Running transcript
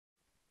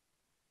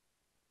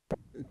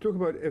Talk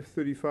about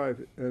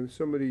F-35.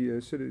 Somebody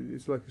said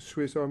it's like a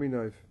Swiss Army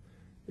knife.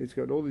 It's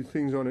got all these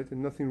things on it,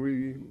 and nothing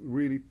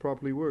really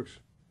properly works.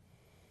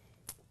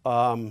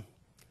 Um,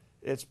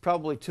 it's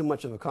probably too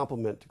much of a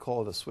compliment to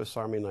call it a Swiss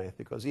Army knife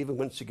because even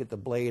once you get the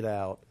blade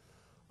out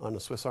on a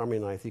Swiss Army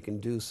knife, you can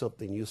do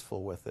something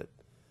useful with it.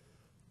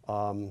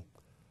 Um,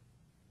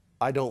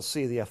 I don't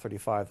see the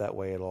F-35 that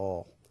way at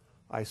all.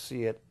 I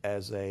see it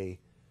as a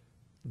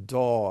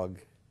dog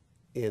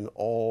in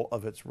all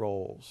of its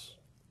roles.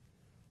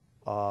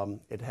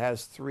 It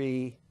has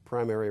three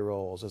primary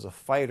roles. As a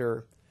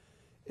fighter,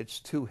 it's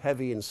too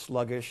heavy and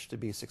sluggish to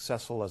be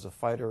successful as a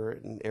fighter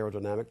in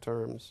aerodynamic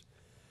terms.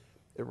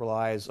 It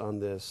relies on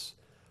this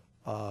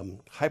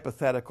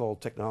hypothetical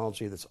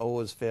technology that's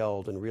always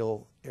failed in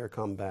real air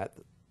combat,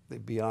 the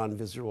beyond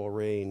visual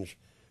range,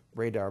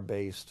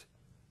 radar-based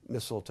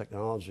missile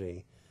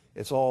technology.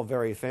 It's all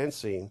very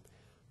fancy,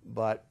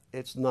 but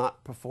it's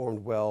not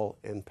performed well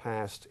in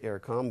past air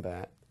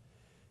combat,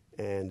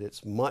 and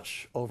it's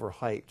much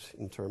overhyped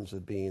in terms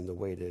of being the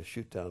way to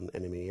shoot down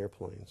enemy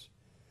airplanes.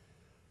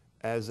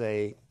 As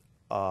a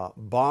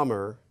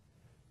bomber,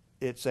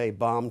 it's a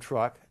bomb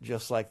truck,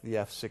 just like the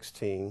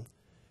F-16.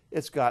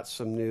 It's got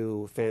some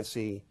new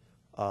fancy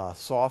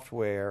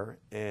software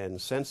and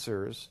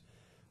sensors,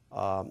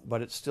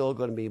 but it's still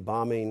going to be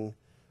bombing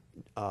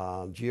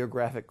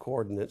geographic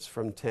coordinates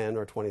from 10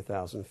 or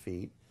 20,000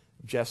 feet,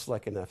 just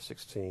like an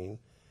F-16.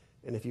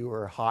 And if you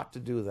were hot to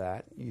do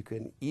that, you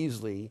can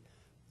easily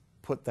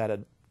put that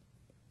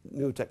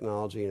new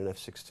technology in an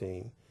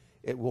F-16.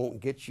 It won't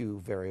get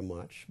you very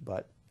much,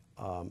 but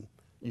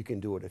you can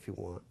do it if you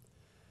want.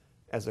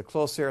 As a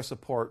close air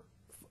support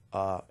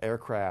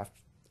aircraft,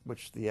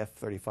 which the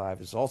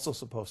F-35 is also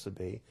supposed to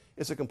be,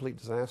 it's a complete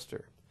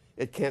disaster.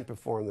 It can't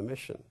perform the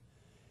mission.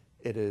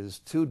 It is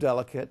too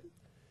delicate.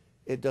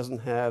 It doesn't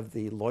have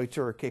the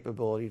loiter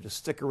capability to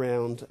stick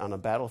around on a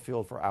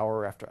battlefield for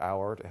hour after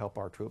hour to help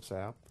our troops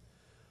out.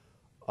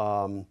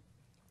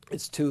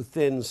 It's too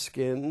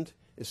thin-skinned.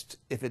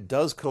 If it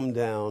does come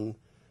down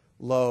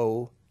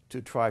low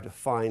to try to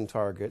find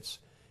targets,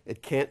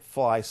 it can't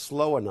fly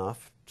slow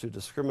enough to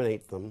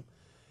discriminate them.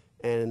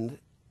 And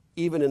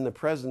even in the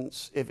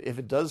presence, if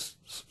it does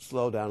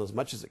slow down as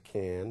much as it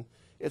can,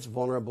 it's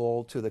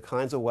vulnerable to the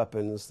kinds of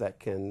weapons that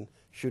can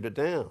shoot it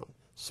down.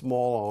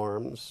 Small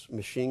arms,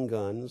 machine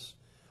guns,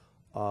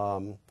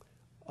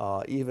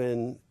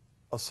 even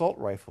assault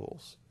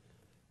rifles.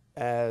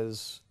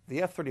 As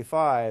the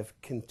F-35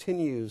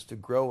 continues to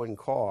grow in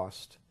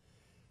cost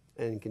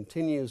and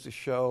continues to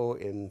show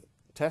in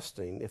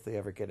testing, if they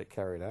ever get it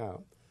carried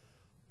out,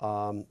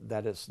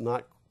 that it's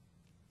not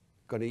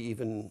going to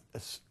even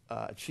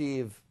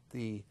achieve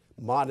the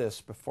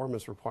modest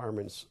performance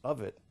requirements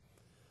of it,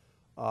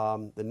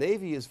 the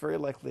Navy is very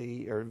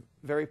likely or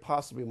very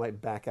possibly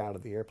might back out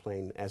of the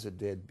airplane as it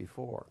did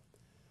before.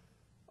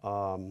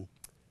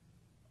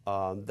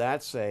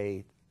 That's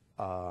a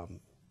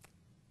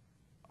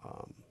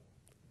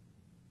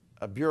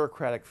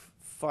bureaucratic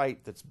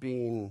fight that's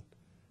being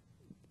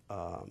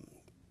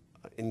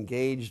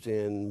engaged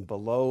in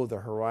below the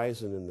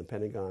horizon in the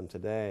Pentagon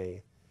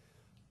today.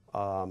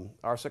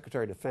 Our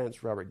Secretary of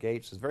Defense, Robert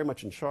Gates, is very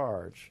much in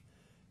charge,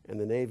 and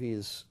the Navy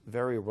is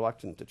very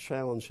reluctant to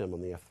challenge him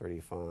on the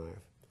F-35.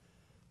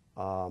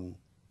 And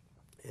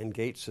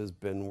Gates has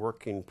been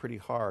working pretty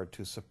hard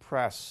to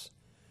suppress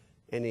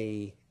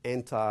any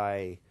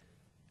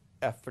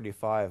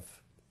anti-F-35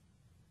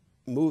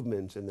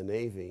 movement in the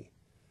Navy,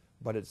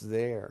 but it's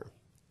there.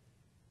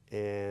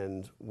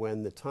 And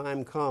when the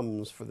time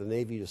comes for the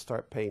Navy to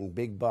start paying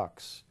big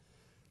bucks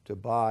to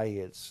buy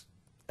its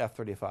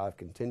F-35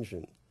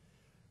 contingent,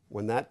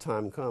 when that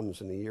time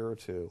comes in a year or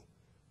two,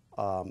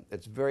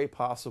 it's very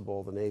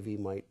possible the Navy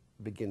might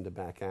begin to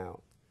back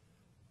out.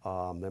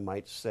 They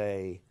might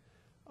say,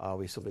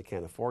 we simply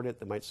can't afford it.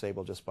 They might say,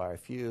 we'll just buy a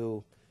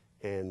few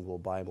and we'll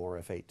buy more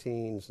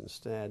F-18s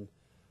instead.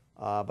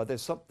 But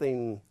there's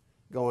something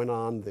going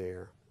on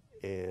there,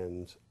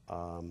 and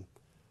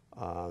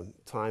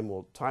time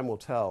will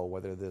tell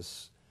whether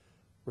this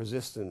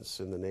resistance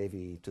in the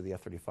Navy to the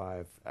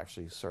F-35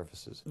 actually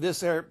surfaces.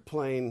 This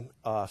airplane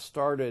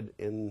started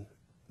in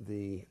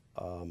the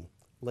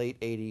late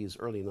 80s,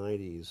 early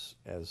 90s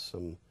as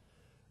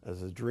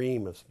a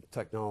dream of some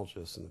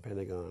technologists in the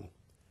Pentagon.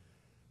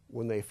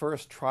 When they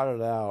first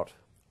trotted out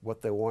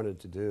what they wanted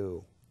to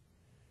do,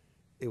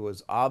 it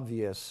was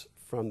obvious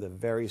from the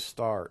very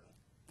start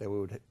that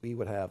we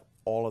would have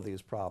all of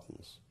these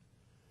problems.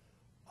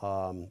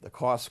 The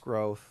cost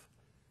growth,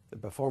 the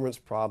performance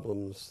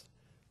problems,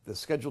 the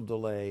schedule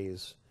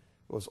delays,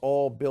 was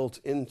all built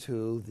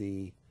into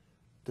the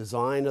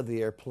design of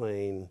the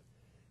airplane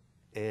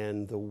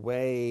and the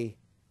way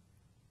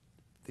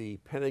the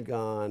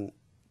Pentagon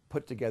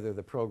put together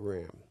the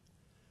program.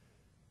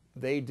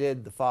 They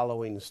did the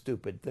following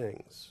stupid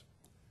things.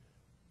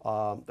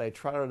 They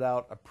trotted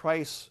out a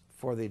price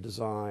for the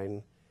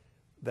design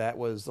that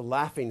was the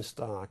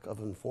laughingstock of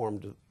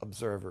informed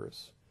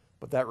observers,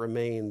 but that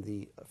remained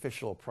the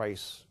official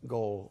price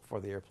goal for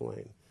the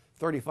airplane,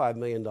 $35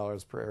 million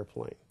per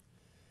airplane.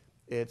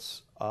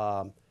 It's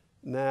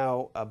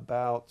now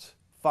about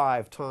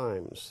 5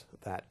 times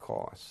that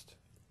cost.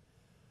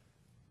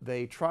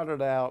 They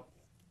trotted out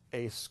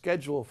a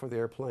schedule for the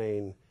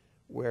airplane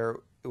where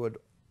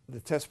the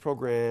test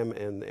program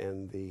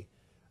and the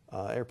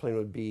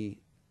airplane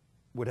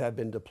would have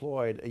been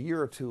deployed a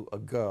year or two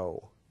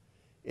ago.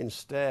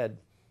 Instead,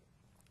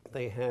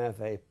 they have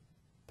a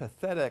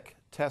pathetic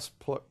test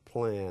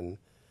plan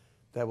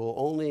that will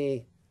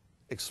only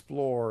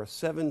explore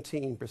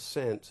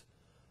 17%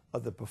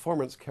 of the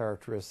performance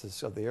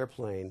characteristics of the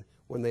airplane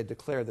when they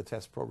declare the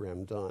test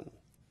program done.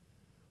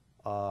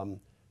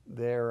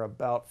 They're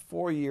about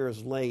 4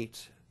 years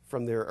late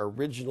from their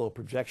original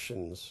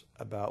projections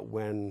about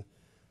when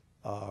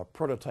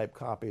prototype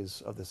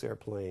copies of this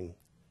airplane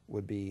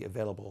would be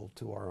available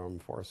to our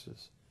armed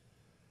forces.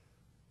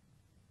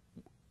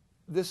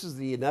 This is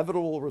the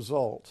inevitable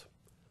result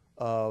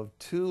of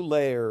 2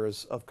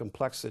 layers of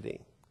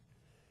complexity.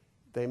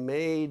 They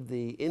made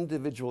the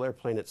individual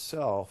airplane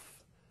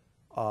itself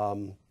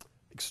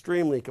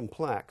extremely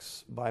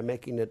complex by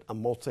making it a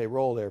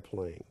multi-role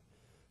airplane,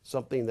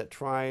 something that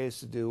tries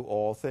to do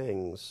all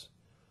things.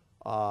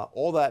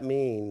 All that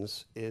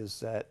means is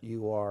that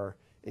you are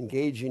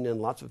engaging in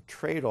lots of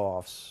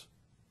trade-offs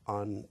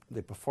on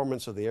the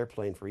performance of the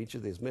airplane for each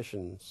of these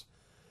missions,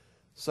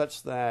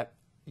 such that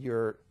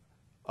you're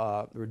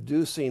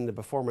reducing the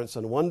performance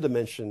on one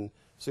dimension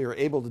so you're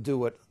able to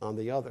do it on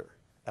the other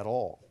at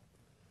all.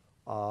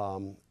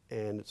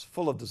 And it's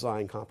full of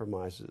design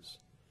compromises.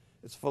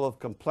 It's full of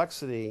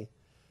complexity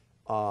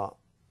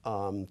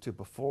to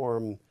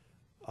perform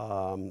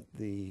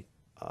the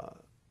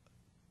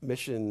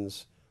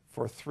missions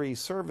for 3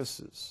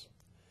 services.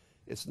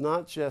 It's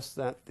not just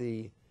that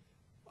the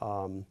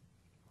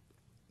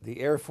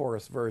Air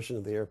Force version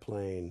of the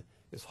airplane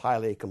is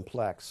highly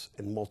complex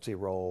and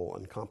multi-role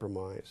and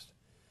compromised,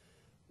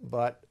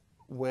 but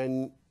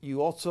when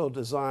you also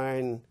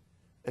design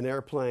an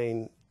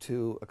airplane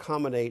to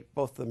accommodate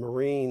both the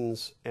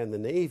Marines and the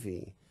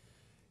Navy,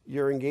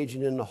 you're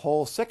engaging in a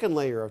whole second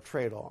layer of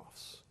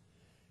trade-offs.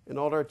 In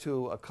order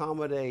to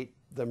accommodate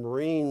the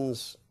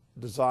Marines'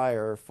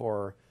 desire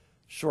for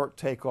short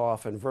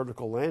takeoff and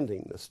vertical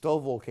landing, the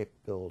STOVL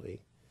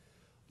capability,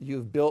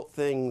 you've built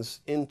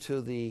things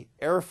into the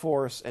Air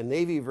Force and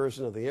Navy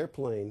version of the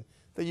airplane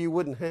that you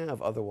wouldn't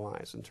have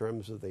otherwise in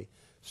terms of the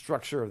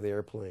structure of the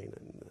airplane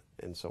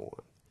and so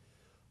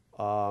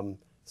on.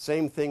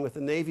 Same thing with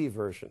the Navy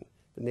version.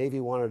 The Navy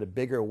wanted a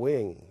bigger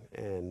wing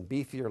and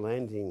beefier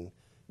landing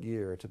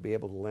gear to be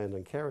able to land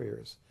on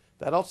carriers.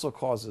 That also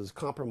causes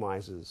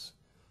compromises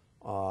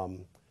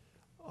in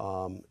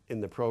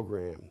the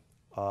program.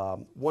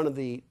 One of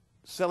the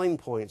selling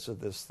points of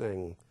this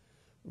thing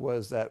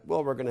was that,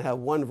 well, we're going to have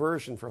one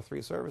version for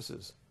 3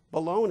 services.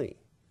 Baloney.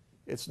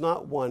 It's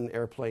not one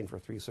airplane for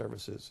 3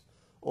 services.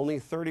 Only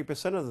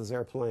 30% of this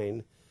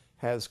airplane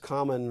has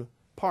common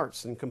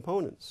parts and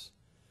components.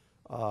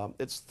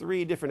 It's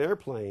 3 different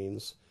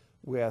airplanes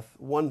with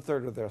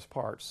 1/3 of their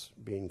parts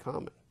being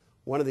common.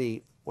 One of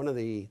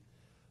the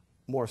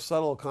more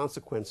subtle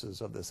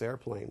consequences of this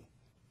airplane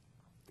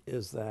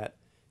is that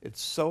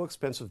it's so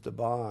expensive to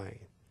buy,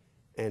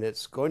 and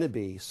it's going to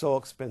be so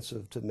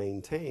expensive to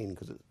maintain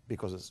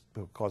because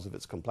of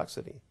its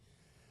complexity.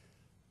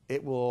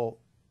 It will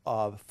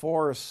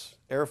force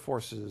air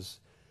forces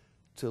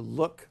to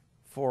look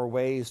for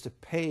ways to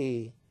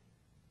pay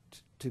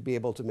to be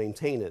able to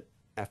maintain it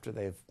after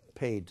they've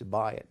paid to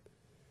buy it.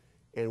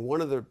 And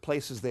one of the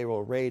places they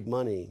will raid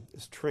money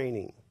is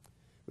training.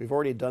 We've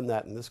already done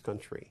that in this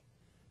country.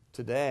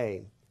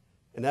 Today,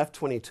 an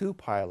F-22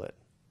 pilot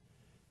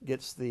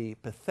gets the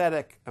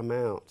pathetic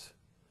amount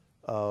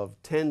of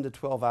 10 to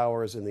 12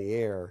 hours in the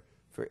air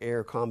for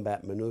air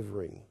combat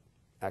maneuvering,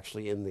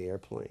 actually in the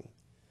airplane.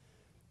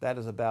 That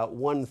is about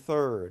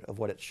 1/3 of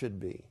what it should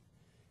be.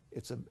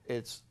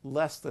 It's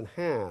less than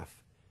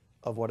half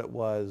of what it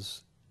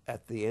was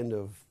at the end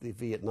of the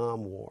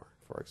Vietnam War,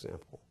 for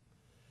example.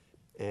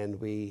 And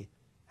we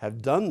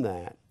have done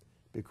that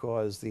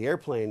because the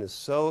airplane is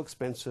so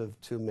expensive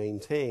to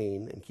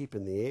maintain and keep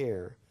in the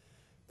air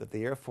that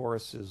the Air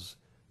Force is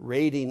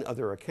raiding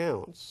other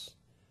accounts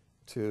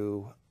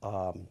to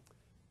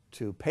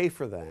pay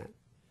for that.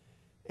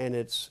 And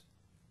it's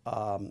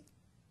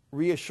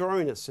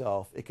reassuring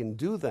itself it can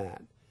do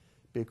that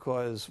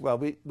because, well,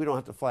 we don't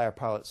have to fly our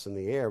pilots in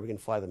the air. We can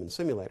fly them in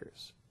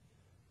simulators.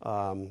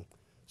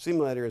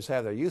 Simulators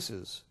have their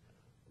uses,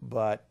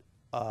 but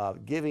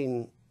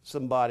giving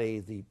somebody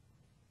the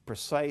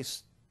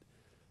precise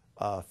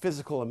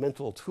physical and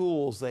mental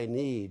tools they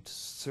need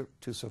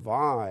to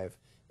survive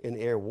in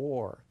air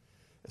war,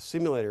 a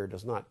simulator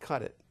does not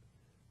cut it.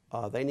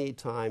 They need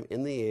time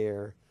in the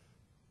air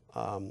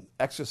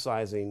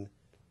exercising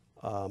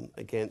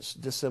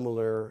against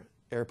dissimilar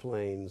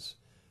airplanes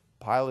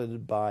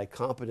piloted by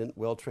competent,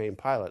 well-trained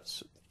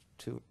pilots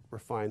to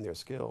refine their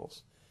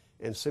skills.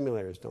 And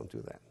simulators don't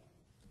do that.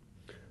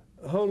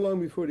 How long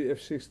before the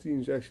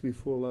F-16s actually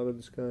fall out of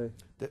the sky?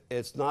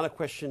 It's not a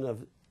question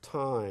of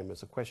time.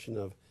 It's a question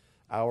of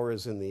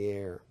hours in the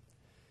air.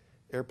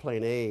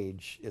 airplane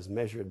age is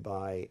measured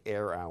by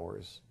air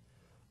hours.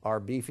 Our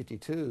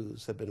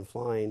B-52s have been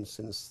flying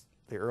since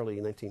the early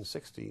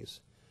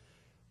 1960s,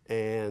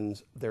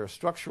 and their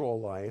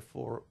structural life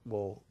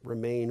will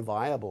remain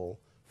viable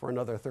for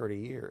another 30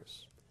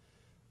 years.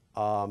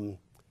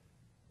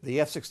 The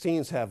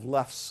F-16s have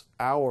less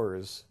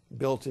hours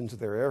built into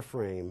their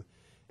airframe,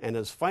 and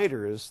as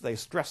fighters, they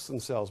stress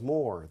themselves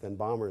more than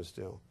bombers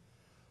do.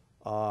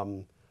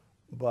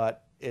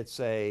 But it's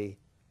a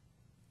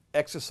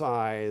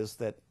exercise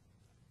that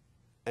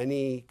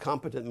any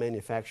competent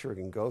manufacturer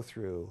can go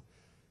through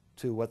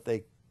to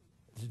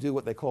do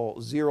what they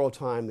call zero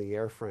time the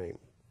airframe.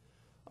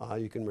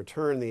 You can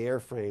return the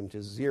airframe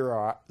to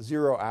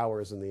zero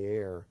hours in the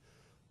air.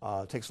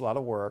 It takes a lot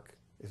of work.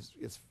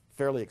 It's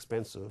fairly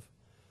expensive.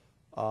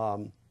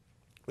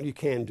 You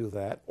can do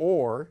that,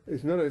 or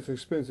It's not as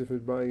expensive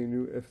as buying a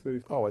new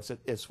F-35. oh, it's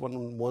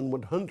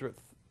 1/100th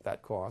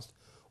that cost.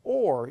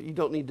 Or you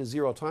don't need to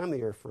zero time the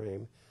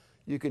airframe.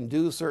 You can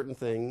do certain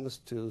things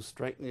to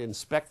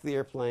inspect the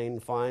airplane,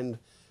 find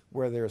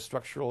where there are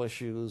structural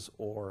issues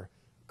or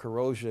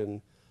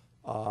corrosion,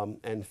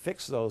 and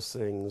fix those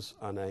things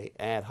on an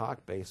ad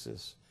hoc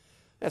basis.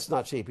 That's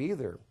not cheap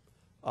either,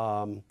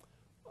 but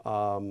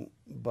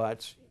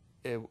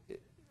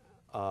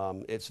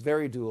it's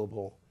very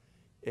doable.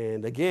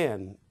 And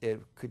again, it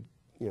could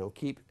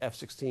keep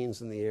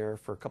F-16s in the air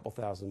for a couple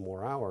thousand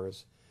more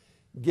hours,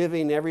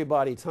 giving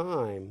everybody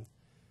time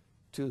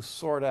to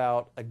sort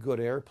out a good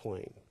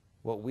airplane.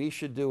 What we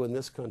should do in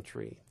this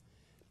country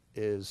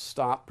is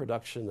stop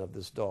production of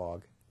this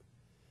dog,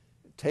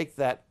 take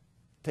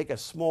a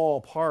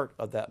small part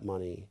of that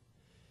money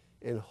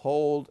and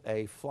hold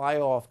a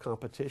fly-off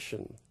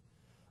competition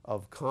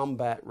of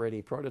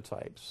combat-ready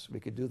prototypes. We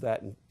could do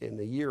that in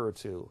a year or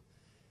two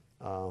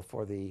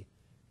for the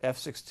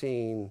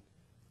F-16,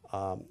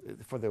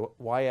 for the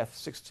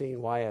YF-16,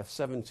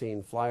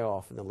 YF-17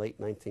 fly-off in the late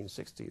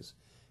 1960s.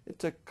 It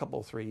took a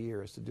couple, 3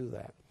 years to do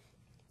that.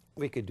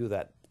 We could do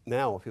that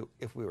now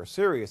if we were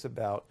serious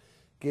about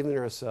giving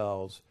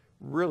ourselves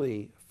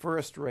really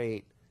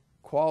first-rate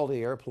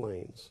quality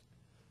airplanes.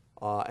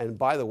 And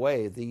by the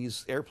way,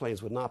 these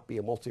airplanes would not be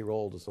a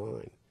multi-role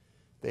design.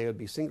 They would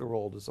be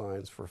single-role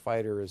designs for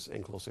fighters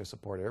and close air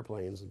support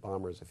airplanes and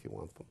bombers if you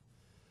want them.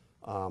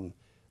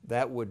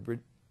 That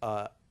would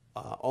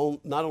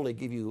not only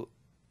give you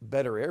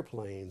better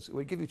airplanes, it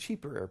would give you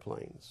cheaper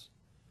airplanes.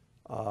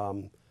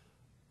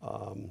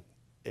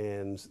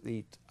 And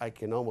I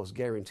can almost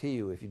guarantee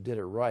you, if you did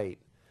it right,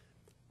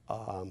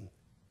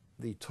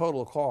 the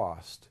total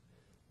cost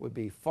would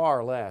be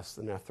far less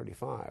than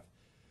F-35.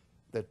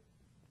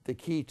 The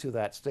key to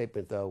that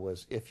statement, though,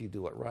 was if you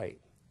do it right.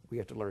 We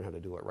have to learn how to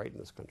do it right in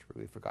this country.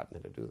 We've forgotten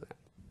how to do that.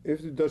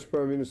 If the Dutch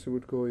Prime Minister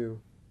would call you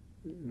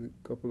in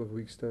a couple of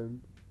weeks'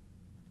 time,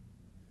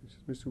 he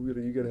says, Mr. Wheeler,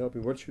 you got to help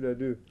me. What should I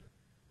do?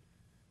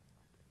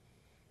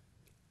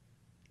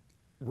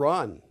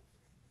 Run.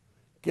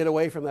 Get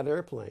away from that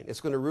airplane.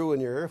 It's going to ruin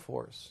your Air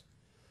Force.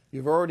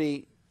 You've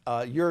already,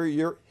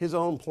 his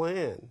own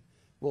plan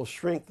will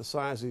shrink the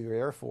size of your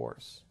Air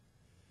Force,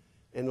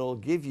 and it'll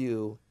give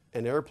you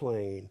an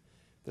airplane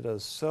that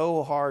is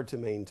so hard to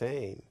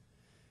maintain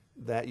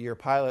that your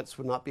pilots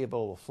would not be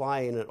able to fly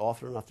in it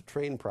often enough to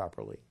train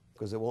properly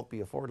because it won't be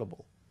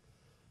affordable.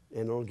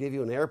 And it'll give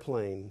you an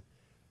airplane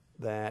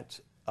that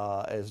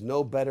is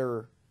no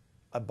better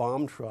a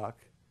bomb truck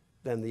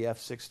than the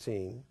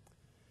F-16,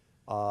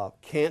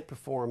 can't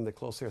perform the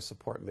close air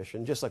support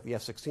mission, just like the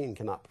F-16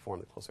 cannot perform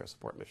the close air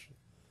support mission.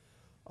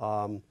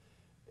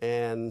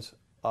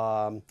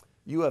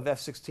 You have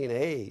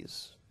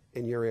F-16As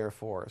in your Air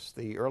Force,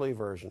 the early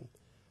version.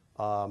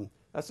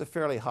 That's a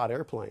fairly hot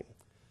airplane.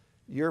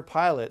 Your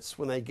pilots,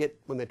 when they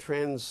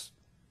transfer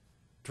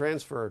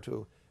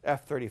to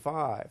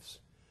F-35s,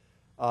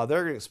 they're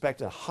going to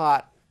expect a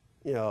hot,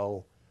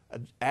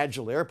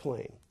 agile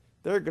airplane.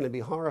 They're going to be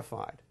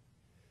horrified.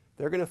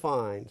 They're going to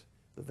find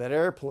that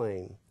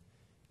airplane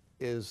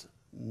is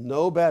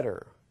no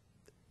better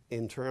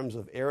in terms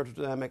of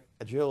aerodynamic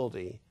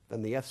agility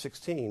than the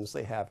F-16s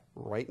they have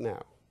right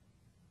now.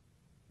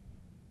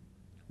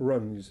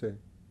 Run, you say.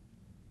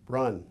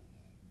 Run.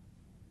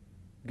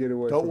 Get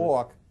away Don't from it.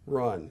 walk,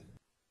 run.